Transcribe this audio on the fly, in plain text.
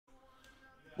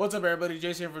What's up, everybody?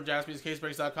 Jason here from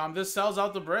JaspysCaseBreaks.com. This sells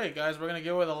out the break, guys. We're going to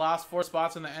give away the last 4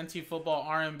 spots in the NT Football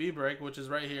RMB break, which is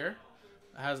right here.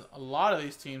 It has a lot of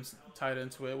these teams tied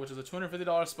into it, which is a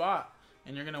 $250 spot.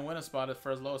 And you're going to win a spot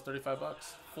for as low as $35.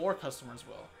 4 customers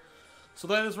will. So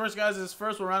the way this works, guys, is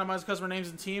first we'll randomize customer names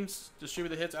and teams, distribute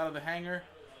the hits out of the hanger,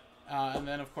 and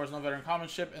then, of course, no veteran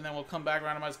commonship. And then we'll come back,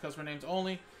 randomize customer names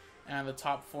only, and the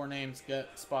top 4 names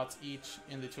get spots each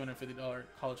in the $250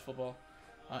 college football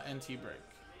NT break.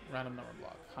 Random number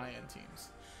block, high-end teams.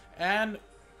 And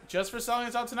just for selling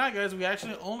this out tonight, guys, we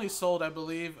actually only sold, I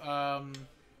believe,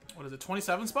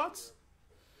 27 spots?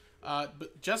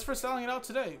 But just for selling it out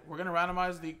today, we're going to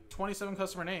randomize the 27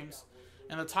 customer names,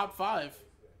 and the top 5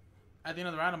 at the end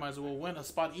of the randomizer will win a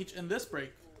spot each in this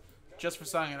break just for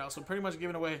selling it out. So pretty much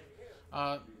giving away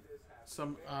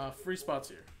some free spots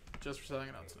here just for selling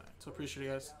it out tonight. So appreciate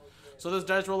you guys. So this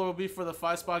dice roller will be for the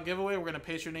 5-spot giveaway. We're going to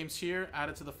paste your names here, add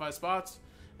it to the 5 spots,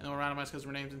 and then we'll randomize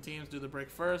customer names and teams, do the break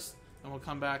first, and we'll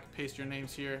come back, paste your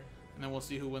names here, and then we'll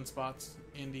see who wins spots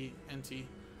in the NT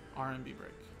RMB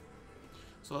break.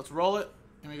 So let's roll it.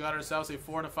 And we got ourselves a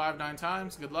 4 and a 5 9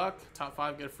 times. Good luck. Top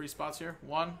 5 get free spots here.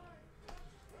 1,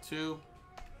 2,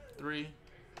 3,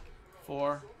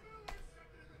 4,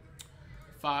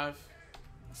 5,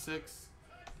 6,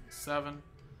 7,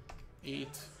 8,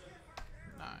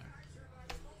 9.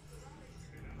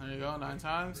 There you go, 9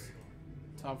 times.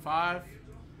 Top 5.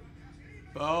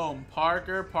 Boom.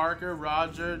 Parker,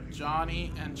 Roger,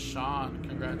 Johnny, and Sean.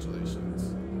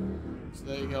 Congratulations. So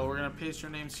there you go. We're going to paste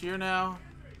your names here now.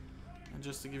 And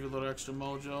just to give you a little extra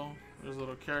mojo, there's a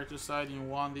little character side. You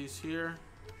want these here.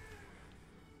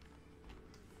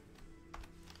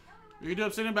 We can do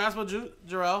Obsidian Basketball,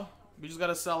 Jarrell. We just got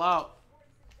to sell out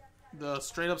the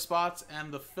straight up spots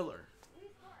and the filler.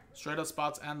 Straight up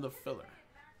spots and the filler.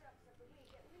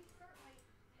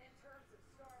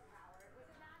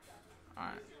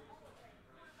 Alright.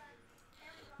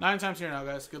 9 times here now,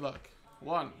 guys. Good luck.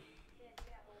 1,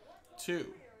 2,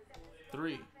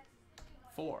 3,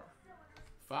 4,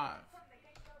 5,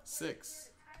 6,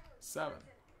 7,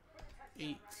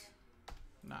 8,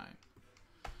 9.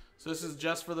 So this is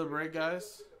just for the break,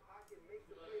 guys.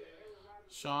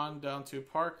 Sean down to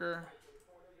Parker.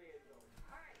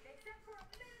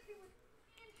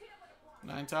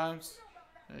 9 times.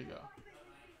 There you go.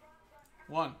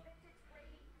 1.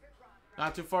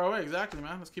 Not too far away, exactly,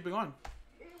 man. Let's keep it going.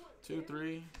 2,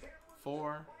 3,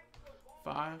 4,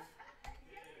 5,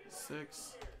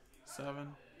 6, 7,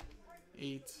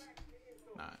 8,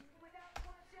 9.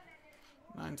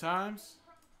 9 times.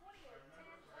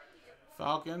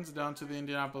 Falcons down to the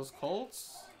Indianapolis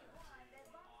Colts.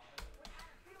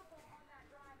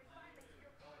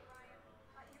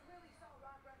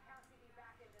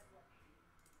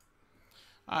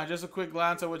 Just a quick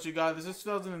glance at what you got. This is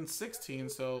 2016,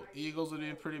 so Eagles would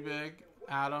be pretty big.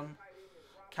 Adam.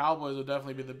 Cowboys would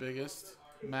definitely be the biggest.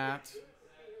 Matt.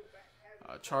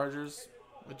 Chargers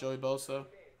with Joey Bosa. So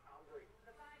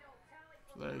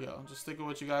there you go. Just stick with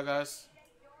what you got, guys.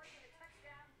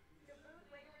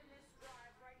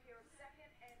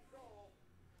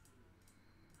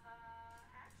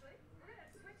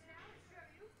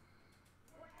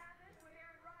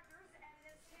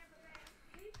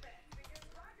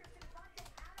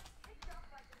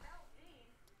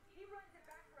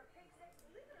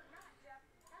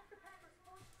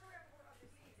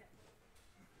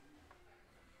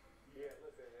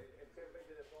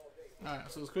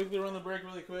 Alright, so let's quickly run the break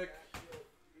really quick.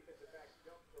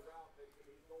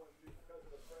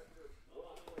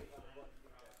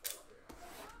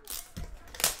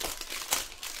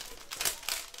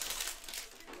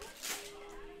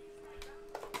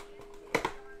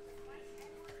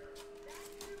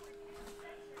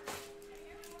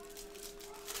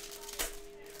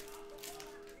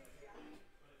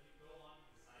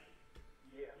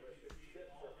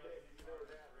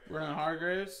 Vernon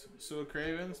Hargraves, Sua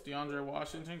Cravens, DeAndre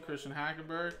Washington, Christian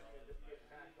Hackenberg,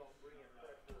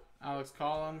 Alex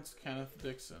Collins, Kenneth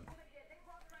Dixon.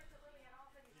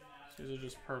 These are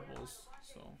just purples,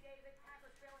 so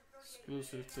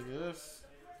exclusive to this.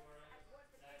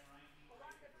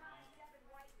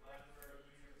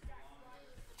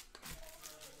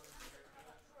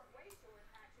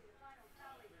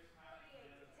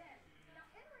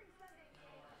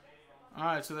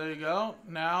 Alright, so there you go.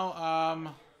 Now,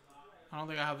 I don't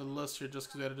think I have the list here just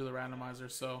because we had to do the randomizer.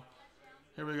 So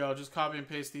here we go. Just copy and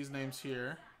paste these names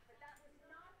here.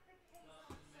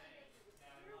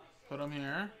 Put them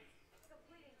here.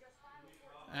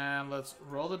 And let's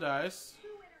roll the dice.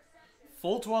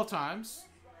 Full 12 times.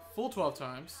 Full 12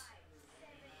 times.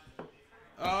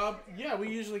 Yeah, we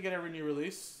usually get every new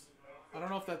release. I don't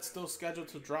know if that's still scheduled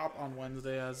to drop on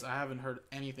Wednesday, as I haven't heard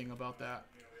anything about that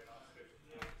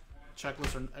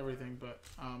checklist or everything. But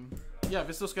yeah, if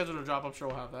it's still scheduled to drop, I'm sure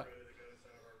we'll have that.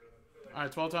 All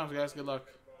right, 12 times, guys. Good luck.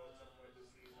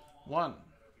 1,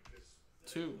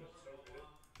 2,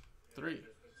 3,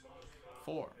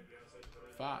 4,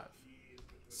 5,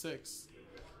 6,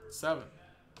 7,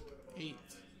 8,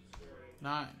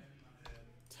 9,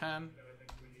 10,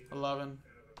 11,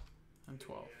 and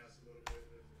 12.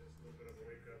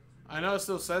 I know it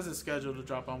still says it's scheduled to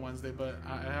drop on Wednesday, but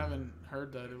I haven't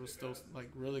heard that it was still like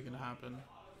really gonna happen.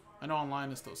 I know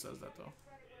online it still says that though.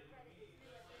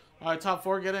 All right, top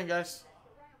 4, get in, guys.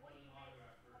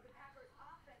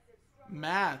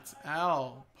 Matt,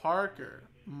 L, Parker,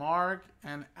 Mark,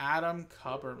 and Adam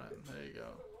Kupperman. There you go.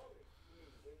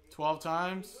 12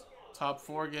 times. Top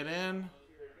 4 get in.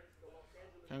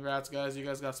 Congrats, guys. You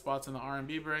guys got spots in the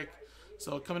R&B break.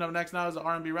 So coming up next now is the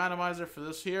R&B randomizer for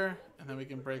this here. And then we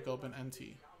can break open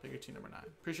NT. Figure team number 9.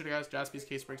 Appreciate it, guys.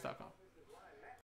 JaspysCaseBreaks.com.